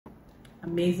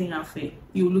amazing outfit.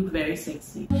 You look very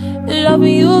sexy.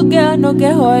 Loving you, girl, no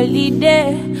get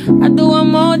holiday. I do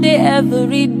them all day,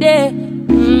 every day.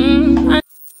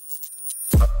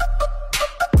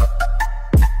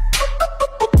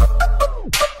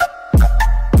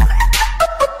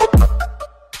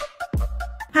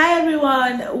 Hi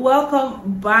everyone,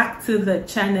 welcome back to the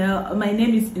channel. My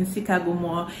name is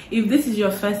NSIKAK. If this is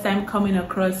your first time coming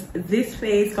across this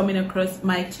face, coming across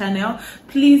my channel,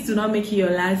 please do not make it your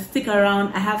last. Stick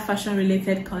around. I have fashion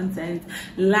related content,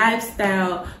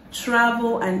 lifestyle,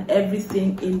 travel, and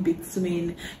everything in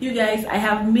between. You guys, I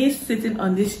have missed sitting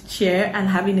on this chair and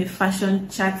having a fashion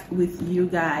chat with you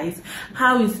guys.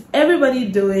 How is everybody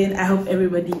doing? I hope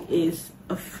everybody is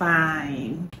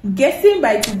fine. Guessing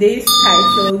by today's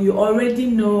title, you already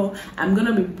know I'm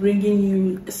gonna be bringing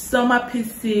you summer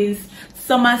pieces,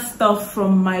 summer stuff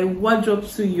from my wardrobe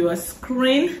to your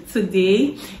screen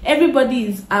today. Everybody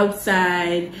is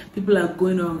outside, people are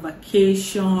going on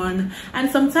vacation, and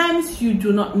sometimes you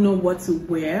do not know what to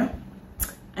wear.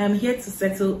 I'm here to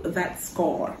settle that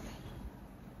score.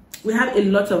 We have a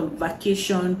lot of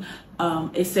vacation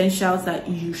essentials that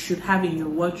you should have in your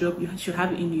wardrobe. You should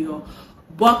have in your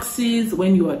boxes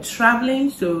when you are traveling.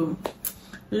 So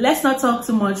let's not talk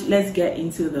too much, let's get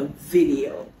into the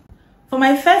video. For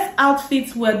my first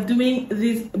outfit, we're doing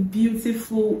this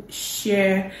beautiful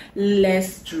sheer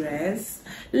lace dress.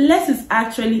 Lace is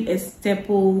actually a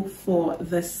staple for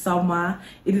the summer.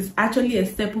 It is actually a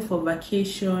staple for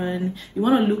vacation. You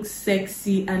want to look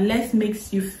sexy, and lace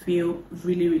makes you feel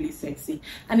really sexy.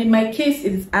 And in my case,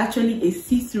 it is actually a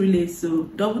see-through lace, so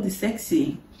double the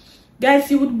sexy.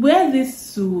 Guys, you would wear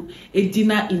this to a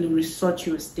dinner in a resort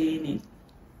you're staying in.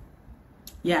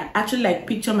 Yeah, actually, like,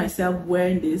 picture myself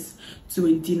wearing this to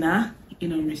a dinner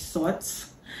in a resort,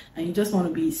 and you just want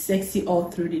to be sexy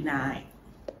all through the night.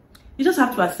 You just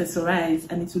have to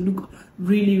accessorize and it will look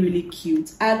really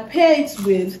cute. I pair it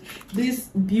with this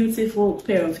beautiful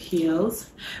pair of heels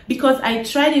because I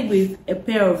tried it with a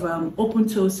pair of open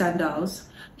toe sandals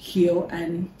heel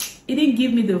and it didn't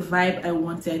give me the vibe I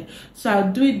wanted. So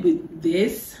I'll do it with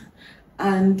this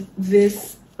and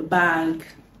this bag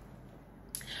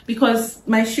because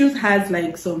my shoes has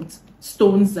like some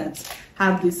stones that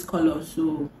have this color.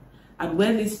 So I'd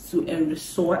wear this to a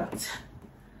resort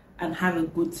and have a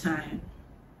good time.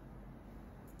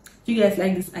 Do you guys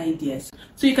like these ideas?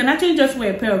 So you can actually just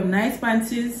wear a pair of nice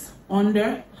panties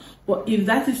under, but if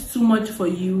that is too much for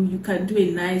you, you can do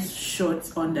a nice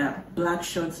shorts under, black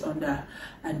shorts under,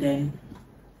 and then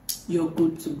you're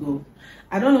good to go.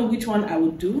 I don't know which one I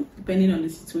would do depending on the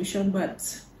situation,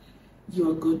 but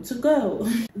you're good to go.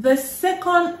 The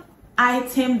second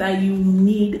item that you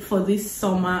need for this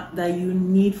summer, that you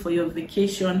need for your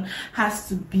vacation, has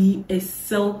to be a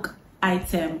silk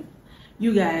item.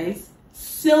 You guys,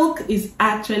 silk is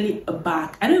actually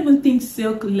back. I don't even think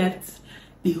silk left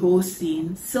the whole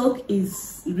scene. Silk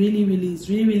is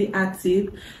really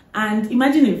active, and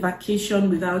imagine a vacation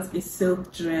without a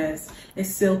silk dress, a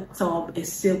silk top, a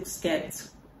silk skirt.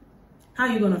 How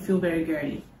are you gonna feel? Very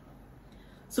girly.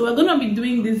 So we're gonna be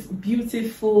doing this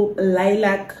beautiful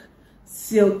lilac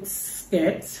silk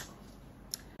skirt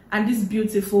and this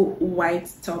beautiful white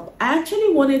top. I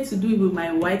actually wanted to do it with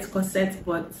my white corset,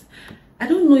 but I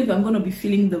don't know if I'm gonna be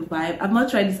feeling the vibe. I've not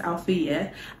tried this outfit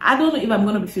yet. I don't know if I'm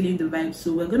gonna be feeling the vibe,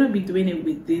 so we're gonna be doing it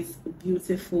with this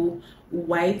beautiful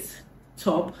white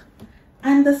top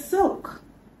and the silk.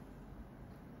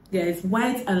 Guys,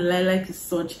 white and lilac is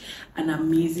such an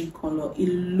amazing color. It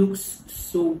looks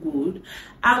so good.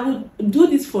 I would do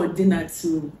this for dinner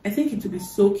too. I think it would be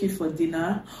so cute for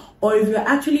dinner, or if you're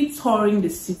actually touring the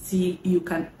city, you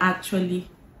can actually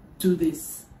do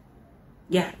this.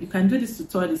 Yeah, you can do this to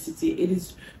tour the city. It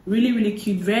is really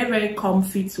cute, very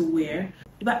comfy to wear.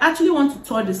 If I actually want to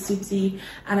tour the city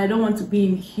and I don't want to be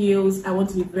in heels, I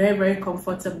want to be very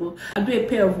comfortable, I'll do a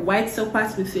pair of white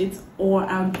slippers with it, or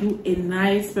I'll do a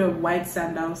nice pair of white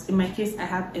sandals. In my case, I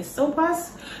have a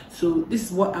slippers, so this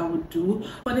is what I would do.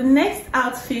 For the next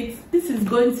outfit, this is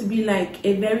going to be like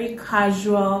a very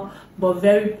casual but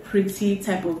very pretty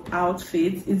type of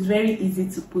outfit. It's very easy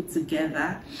to put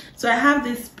together. So I have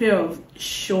this pair of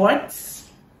shorts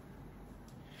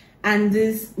and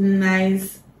this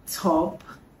nice top,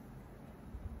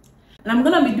 and I'm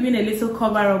gonna be doing a little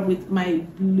cover up with my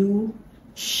blue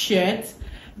shirt.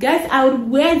 Guys, I would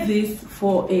wear this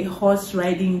for a horse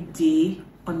riding day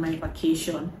on my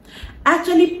vacation. I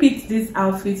actually picked this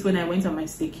outfit when I went on my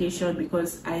staycation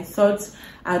because I thought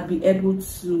I'd be able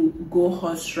to go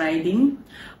horse riding,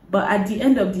 but at the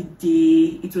end of the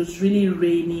day it was really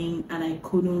raining and I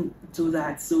couldn't do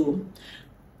that. So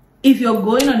If you're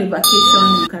going on a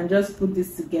vacation, you can just put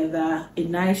this together: a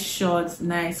nice short,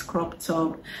 nice crop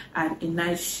top, and a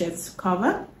nice shirt to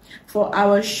cover. For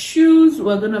our shoes,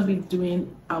 we're gonna be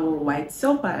doing our white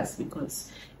slippers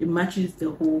because it matches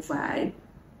the whole vibe.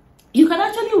 You can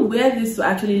actually wear this to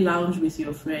actually lounge with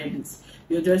your friends.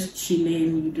 You're just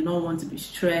chilling, you do not want to be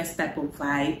stressed type of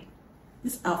vibe.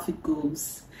 This outfit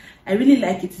goes. I really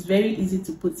like it. It's very easy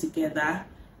to put together,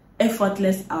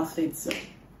 effortless outfit. So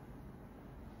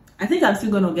I think I'm still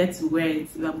gonna get to wear it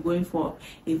if I'm going for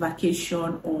a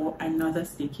vacation or another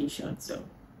staycation. So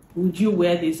would you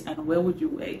wear this, and where would you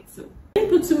wear it to? I didn't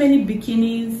put too many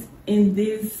bikinis in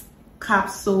this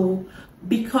capsule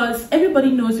because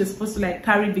everybody knows you're supposed to like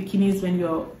carry bikinis when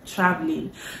you're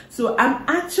traveling. So I'm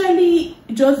actually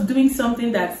just doing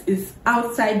something that is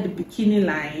outside the bikini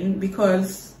line,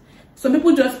 because some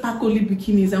people just pack only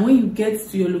bikinis, and when you get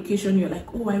to your location, you're like,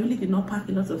 oh, I really did not pack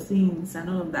a lot of things and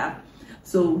all of that.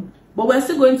 So, but we're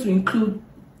still going to include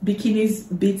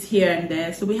bikinis bits here and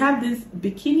there. So we have this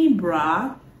bikini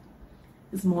bra.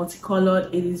 It's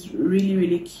multicolored. It is really,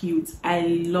 really cute.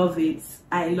 I love it.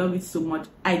 I love it so much.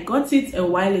 I got it a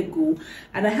while ago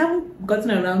and I haven't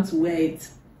gotten around to wear it.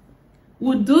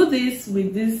 We'll do this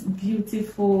with this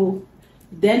beautiful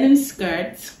denim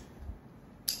skirt.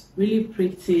 Really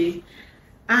pretty.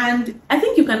 And I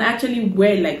think you can actually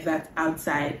wear like that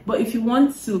outside. But if you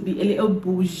want to be a little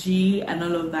bougie and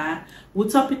all of that, we'll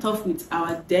top it off with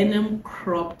our denim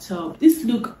crop top. This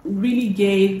look really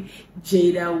gave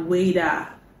Jada Wader,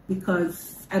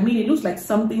 because I mean, it looks like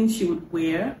something she would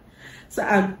wear. So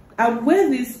I'll wear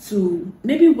this to,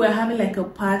 maybe we're having like a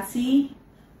party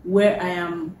where I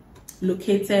am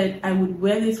located. I would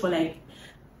wear this for like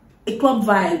a club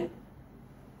vibe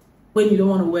when you don't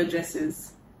want to wear dresses.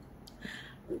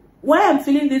 Why I'm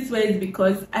feeling this way is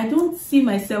because I don't see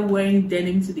myself wearing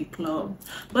denim to the club,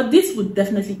 but this would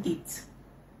definitely eat.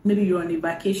 Maybe you're on a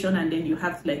vacation and then you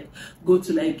have to like go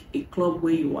to like a club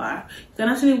where you are. You can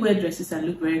actually wear dresses and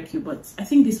look very cute, but I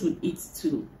think this would eat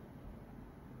too.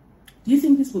 Do you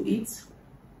think this will eat?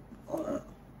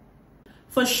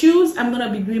 For shoes, I'm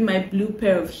gonna be doing my blue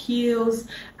pair of heels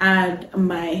and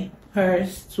my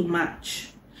purse to match,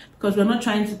 because we're not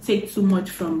trying to take too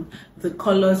much from the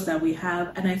colors that we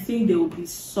have, and I think they will be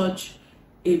such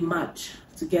a match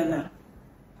together.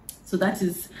 So that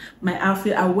is my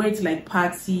outfit. I wear it to like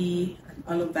party and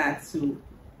all of that. So do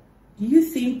you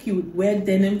think you would wear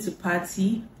denim to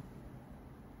party,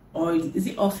 or is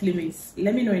it off limits?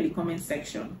 Let me know in the comment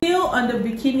section. Still on the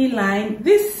bikini line,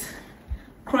 this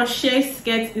crochet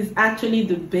skirt is actually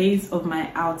the base of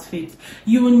my outfit.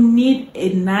 You need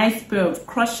a nice pair of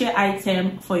crochet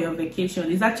item for your vacation.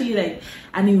 It's actually like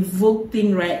an in vogue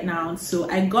thing right now. So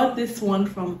I got this one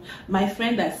from my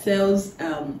friend that sells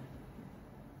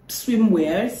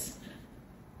swimwears.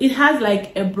 It has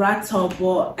like a bra top,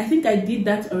 but I think I did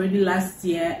that already last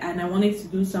year and I wanted to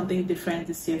do something different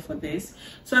this year for this.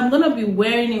 So I'm gonna be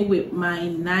wearing it with my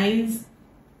nice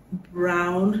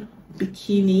brown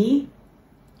bikini.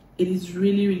 It is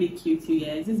really, really cute, you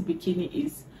guys. This bikini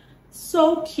is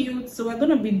so cute. So we're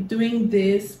gonna be doing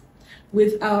this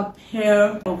with our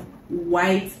pair of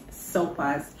white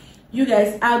slippers. You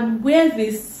guys, I'll wear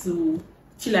this to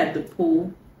chill at the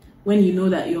pool when you know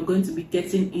that you're going to be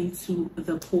getting into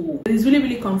the pool. It's really,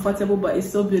 really comfortable, but it's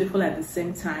so beautiful at the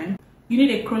same time. You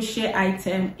need a crochet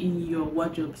item in your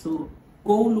wardrobe, so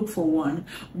go look for one.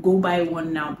 Go buy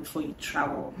one now before you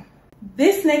travel.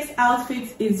 This next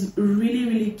outfit is really,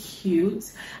 really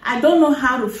cute. I don't know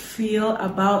how to feel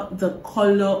about the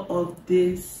color of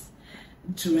this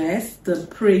dress, the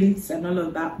prints and all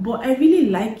of that, but I really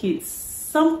like it.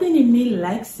 Something in me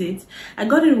likes it. I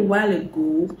got it a while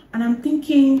ago and I'm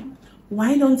thinking,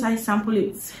 why don't I sample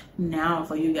it now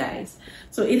for you guys?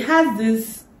 So it has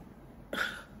this,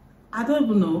 I don't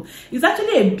even know, it's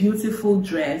actually a beautiful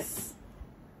dress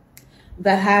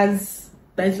that's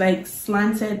like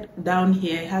slanted down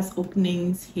here. It has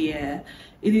openings here.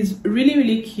 It is really,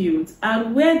 really cute. I'll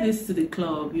wear this to the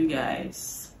club, you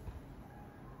guys.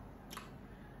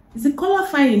 Is the color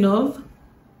fine enough?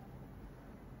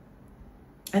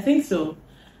 I think so.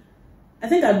 I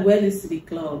think I'd wear this to the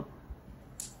club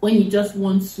when you just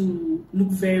want to look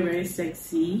very, very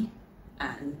sexy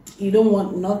and you don't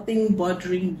want nothing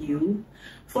bothering you.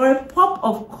 For a pop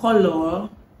of color,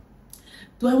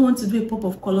 do I want to do a pop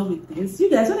of color with this? You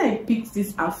guys, when I picked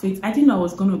this outfit, I didn't know I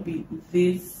was going to be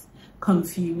this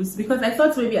confused, because I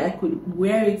thought maybe I could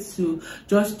wear it to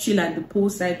just chill at the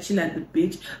poolside, chill at the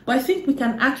beach. But I think we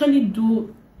can actually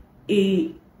do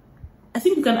I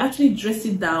think we can actually dress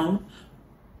it down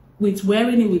with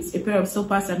wearing it with a pair of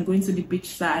slippers and going to the beach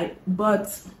side.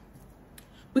 But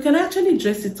we can actually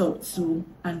dress it up too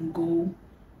and go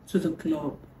to the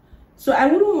club. So I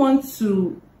wouldn't want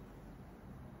to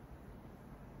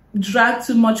drag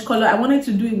too much color. I wanted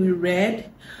to do it with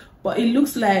red, but it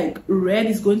looks like red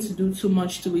is going to do too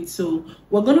much to it. So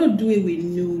we're going to do it with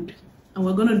nude, and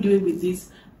we're going to do it with this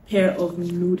pair of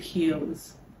nude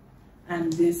heels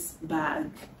and this bag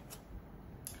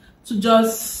to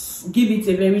just give it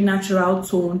a very natural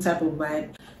tone type of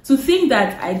vibe. To think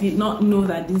that I did not know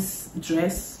that this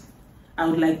dress, I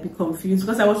would like be confused,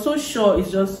 because I was so sure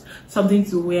it's just something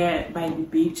to wear by the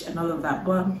beach and all of that.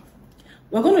 But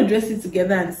we're going to dress it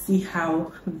together and see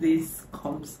how this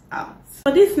comes out.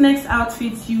 For this next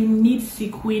outfit, you need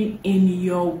sequin in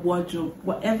your wardrobe.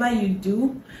 Whatever you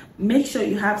do, make sure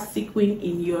you have sequin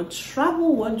in your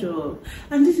travel wardrobe.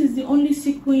 And this is the only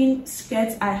sequin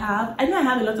skirt I have. I know I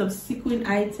have a lot of sequin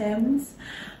items,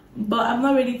 but I'm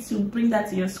not ready to bring that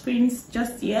to your screens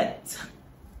just yet.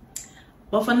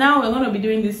 But for now, we're going to be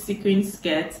doing this sequin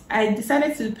skirt. I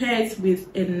decided to pair it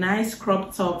with a nice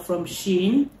crop top from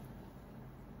Shein.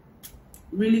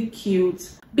 Really cute,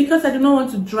 because I do not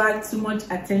want to drag too much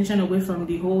attention away from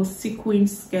the whole sequin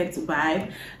skirt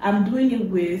vibe. I'm doing it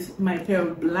with my pair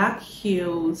of black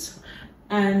heels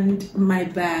and my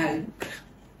bag.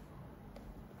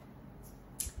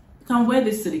 You can wear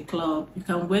this to the club, you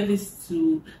can wear this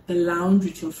to the lounge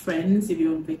with your friends if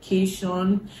you're on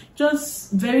vacation.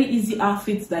 Just very easy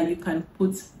outfits that you can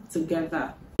put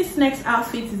together. This next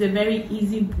outfit is a very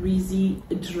easy breezy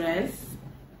dress.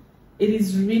 It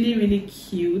is really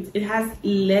cute. It has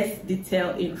less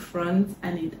detail in front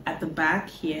and at the back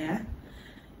here.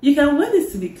 You can wear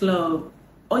this to the club,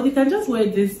 or you can just wear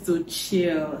this to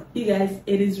chill. You guys,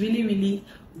 it is really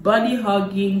body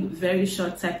hugging, very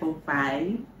short type of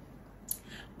vibe.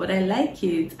 But I like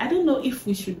it. I don't know if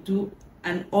we should do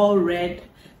an all red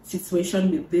situation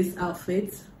with this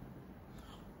outfit,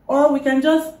 or we can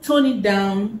just tone it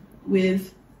down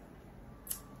with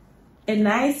a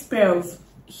nice pair of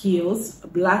heels,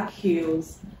 black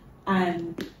heels,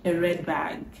 and a red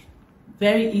bag.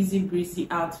 Very easy breezy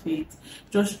outfit.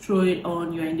 Just throw it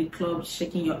on, you're in the club,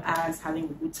 shaking your ass, having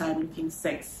a good time, looking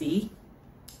sexy.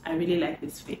 I really like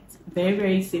this fit.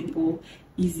 Very simple,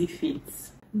 easy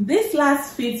fits. This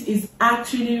last fit is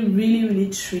actually really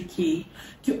tricky.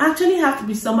 You actually have to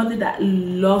be somebody that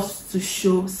loves to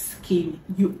show skin.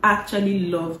 You actually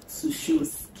love to show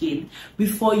skin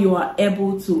before you are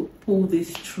able to pull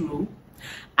this through.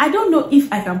 I don't know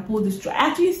if I can pull this through. I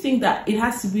actually think that it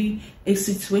has to be a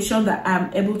situation that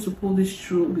I'm able to pull this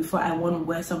through before I want to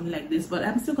wear something like this, but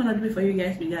I'm still gonna do it for you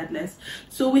guys regardless.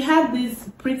 So we have this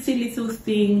pretty little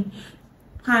thing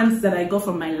pants that I got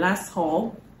from my last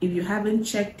haul. If you haven't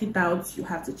checked it out, you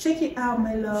have to check it out,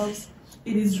 my loves.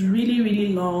 It is really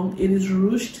long. It is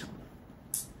ruched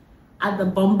at the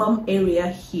bum area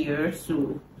here,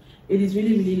 so it is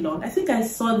really long. I think I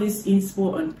saw this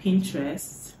inspo on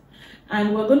Pinterest.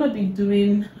 And we're gonna be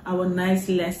doing our nice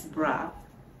lace bra.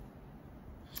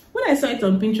 When I saw it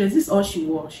on Pinterest, this is all she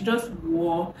wore. She just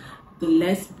wore the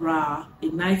lace bra, a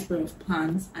nice pair of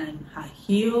pants, and her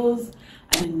heels,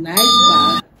 and a nice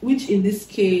bag, which in this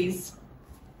case,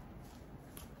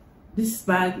 this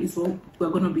bag is what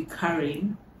we're gonna be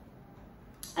carrying.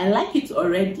 I like it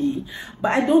already,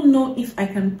 but I don't know if I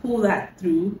can pull that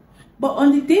through. But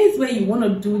on the days where you want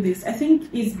to do this, I think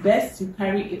it's best to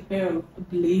carry a pair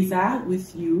of blazer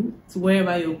with you to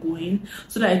wherever you're going,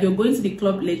 so that if you're going to the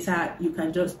club later, you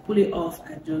can just pull it off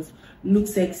and just look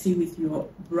sexy with your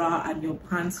bra and your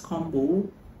pants combo.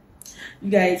 You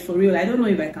guys, for real, I don't know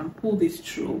if I can pull this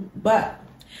through, but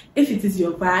if it is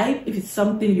your vibe, if it's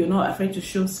something you're not afraid to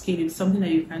show skin, if it's something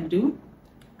that you can do,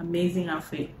 amazing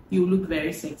outfit. You look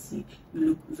very sexy. You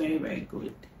look very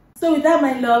good. So with that,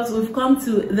 my loves, we've come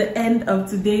to the end of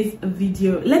today's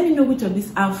video. Let me know which of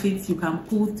these outfits you can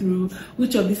pull through,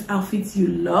 which of these outfits you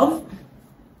love.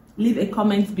 Leave a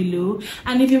comment below.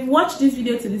 And if you've watched this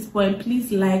video to this point,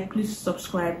 please like, please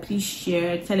subscribe, please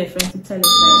share, tell a friend to tell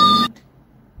a friend.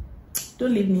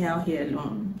 Don't leave me out here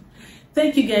alone.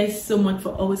 Thank you guys so much for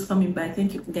always coming back.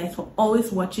 Thank you guys for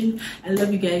always watching. I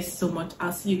love you guys so much.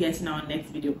 I'll see you guys in our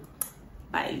next video.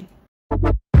 Bye.